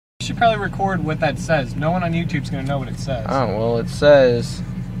probably record what that says. No one on YouTube's gonna know what it says. Oh, well, it says,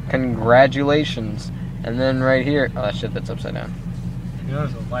 congratulations. And then right here, oh, shit, that's upside down.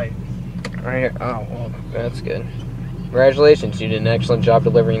 There's a light. Right here, oh, well, that's good. Congratulations, you did an excellent job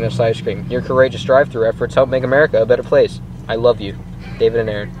delivering this ice cream. Your courageous drive-thru efforts help make America a better place. I love you. David and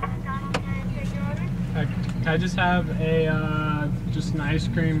Aaron. Can I just have a, just an ice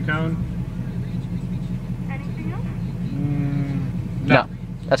cream cone? Anything else? No,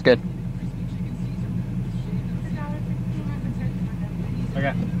 that's good.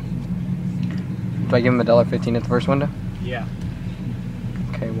 Okay. Do I give him $1.15 at the first window? Yeah.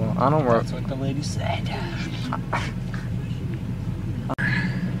 Okay, well, I don't work. That's what the lady said.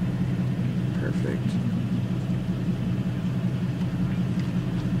 Perfect.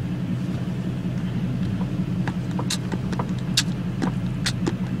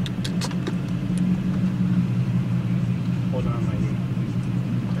 Hold on, lady.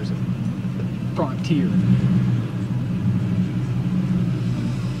 There's a frontier.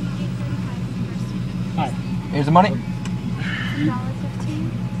 Hi. Here's the money.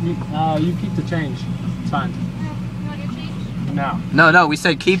 You keep the change. It's fine. No. No, we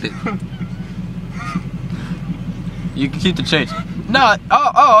said keep it. You can keep the change. No,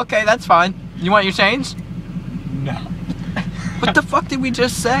 okay, that's fine. You want your change? No. What the fuck did we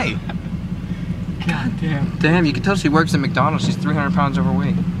just say? God damn. Damn, you can tell she works at McDonald's. She's 300 pounds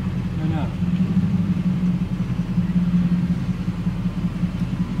overweight. I know.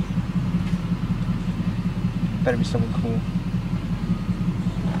 Better be someone cool.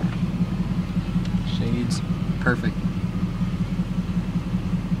 Shades. Perfect.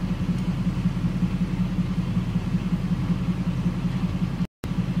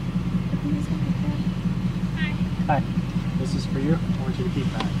 Hi. This is for you. I want you to keep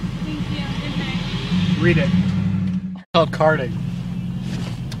that. Thank you. Good night. Read it. It's called carding.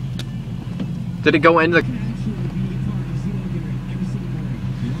 Did it go into the...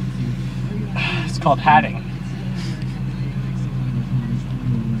 It's called hatting.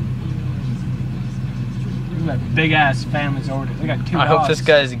 Look at that big ass family's order. They got 2 dogs. I hope this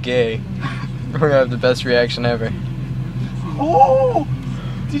guy's gay. We're gonna have the best reaction ever. Oh!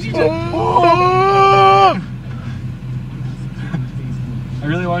 Did you just... Oh! I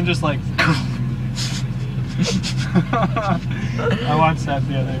really want to just like... I watched that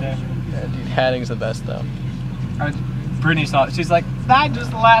the other day. Yeah, dude, hatting's the best though. Brittany saw it. She's like, I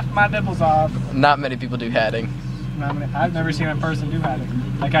just laughed my nipples off. Not many people do hatting. I've never seen a person do hatting.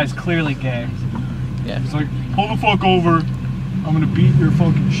 That guy's clearly gay. Yeah. He's like, pull the fuck over. I'm gonna beat your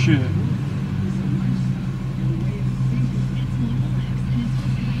fucking shit.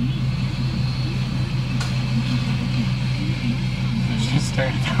 She's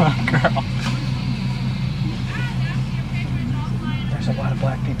staring at the little girl. There's a lot of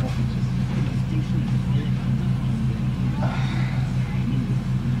black people.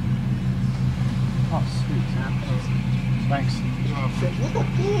 Oh, sweet. Thanks.